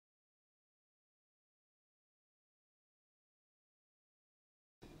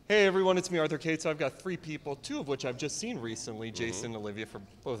Hey everyone, it's me, Arthur Kate. So I've got 3 people, 2 of which I've just seen recently, Jason and Olivia, for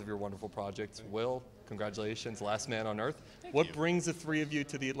both of your wonderful projects. Will, congratulations, Last Man on Earth. What brings the 3 of you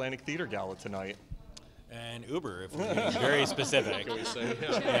to the Atlantic Theater Gala tonight? An Uber, if we're being very specific. Can we say?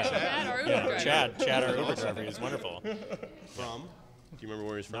 Chad, our Uber driver. Chad, our Uber driver, he's wonderful. From? Do you remember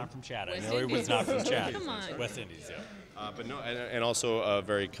where he's from? Not from Chad. I West know he was Indies. not from Chad. Come on. West Indies, yeah. But no, and also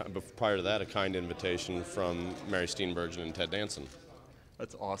prior to that, a kind invitation from Mary Steenburgen and Ted Danson.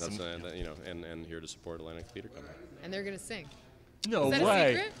 That's awesome. That's and here to support Atlantic Theater Company. And they're going to sing. No Is that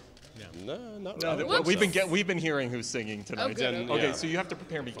way. a secret? No, we've been hearing who's singing tonight. Oh, good. Okay, Yeah. so you have to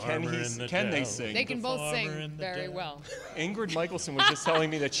prepare me. Can they dell. sing? They can both sing farmer in the very den. well. Ingrid Michaelson was just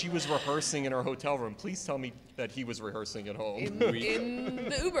telling me that she was rehearsing in her hotel room. Please tell me that he was rehearsing at home. In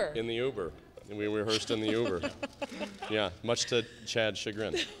the Uber. In the Uber. We rehearsed in the Uber. Yeah, much to Chad's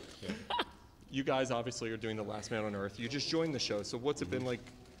chagrin. You guys obviously are doing The Last Man on Earth. You just joined the show, so what's it been like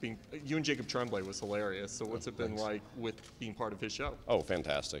being, you and Jacob Tremblay was hilarious, so what's it been like with being part of his show? Oh,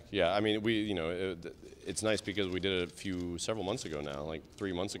 fantastic. Yeah, I mean, it's nice because we did it several months ago now, like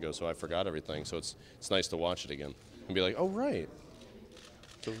 3 months ago, so I forgot everything, so it's nice to watch it again and be like, oh, right.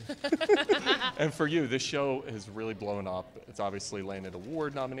 So And for you, this show has really blown up. It's obviously landed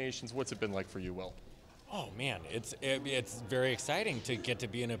award nominations. What's it been like for you, Will? Oh man, it's very exciting to get to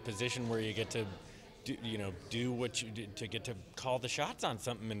be in a position where you get to do what you do, to get to call the shots on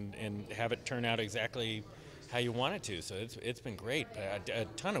something and have it turn out exactly how you want it to. So it's been great, a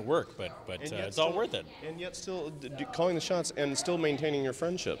ton of work, but it's all worth it. And yet still calling the shots and still maintaining your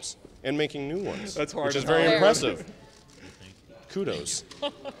friendships and making new ones. That's hard Which is as very hell. impressive. Kudos.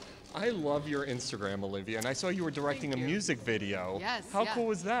 I love your Instagram, Olivia, and I saw you were directing a music video. Yes, How yeah. cool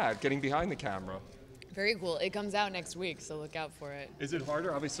was that, getting behind the camera? Very cool. It comes out next week, so look out for it. Is it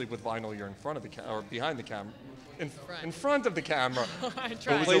harder? Obviously, with vinyl, you're in front of the camera, or behind the camera. Front. In front of the camera. I was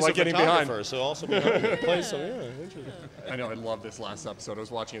tried. it Plays like a getting behind? photographer, so also behind it. Plays some, yeah, interesting. I know, I love this last episode. I was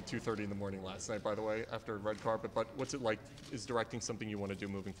watching at 2:30 in the morning last night, by the way, after Red Carpet. But what's it like? Is directing something you want to do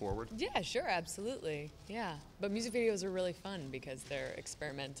moving forward? Yeah, sure, absolutely. Yeah. But music videos are really fun because they're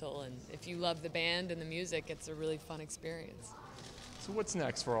experimental, and if you love the band and the music, it's a really fun experience. So what's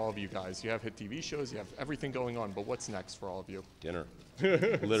next for all of you guys? You have hit TV shows, you have everything going on, but what's next for all of you? Dinner.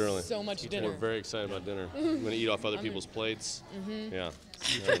 Literally. So much dinner. We're very excited about dinner. I'm going to eat off other people's plates. Yeah.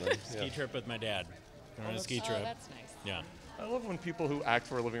 Ski trip with my dad. Going on a ski trip. Oh, that's nice. Yeah. I love when people who act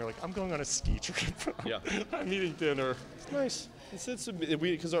for a living are like, I'm going on a ski trip. Yeah. I'm eating dinner. It's nice. Because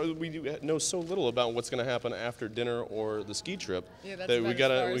we do know so little about what's going to happen after dinner or the ski trip Yeah, that's that about we as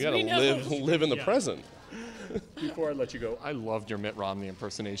gotta far as gotta we know. live in the present. Before I let you go, I loved your Mitt Romney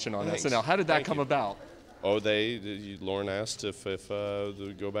impersonation on Thanks. SNL. How did that Thank come you. about? Oh, Lauren asked if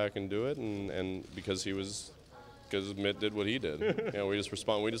they go back and do it, and because Mitt did what he did. We just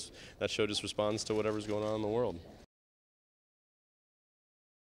respond. That show just responds to whatever's going on in the world.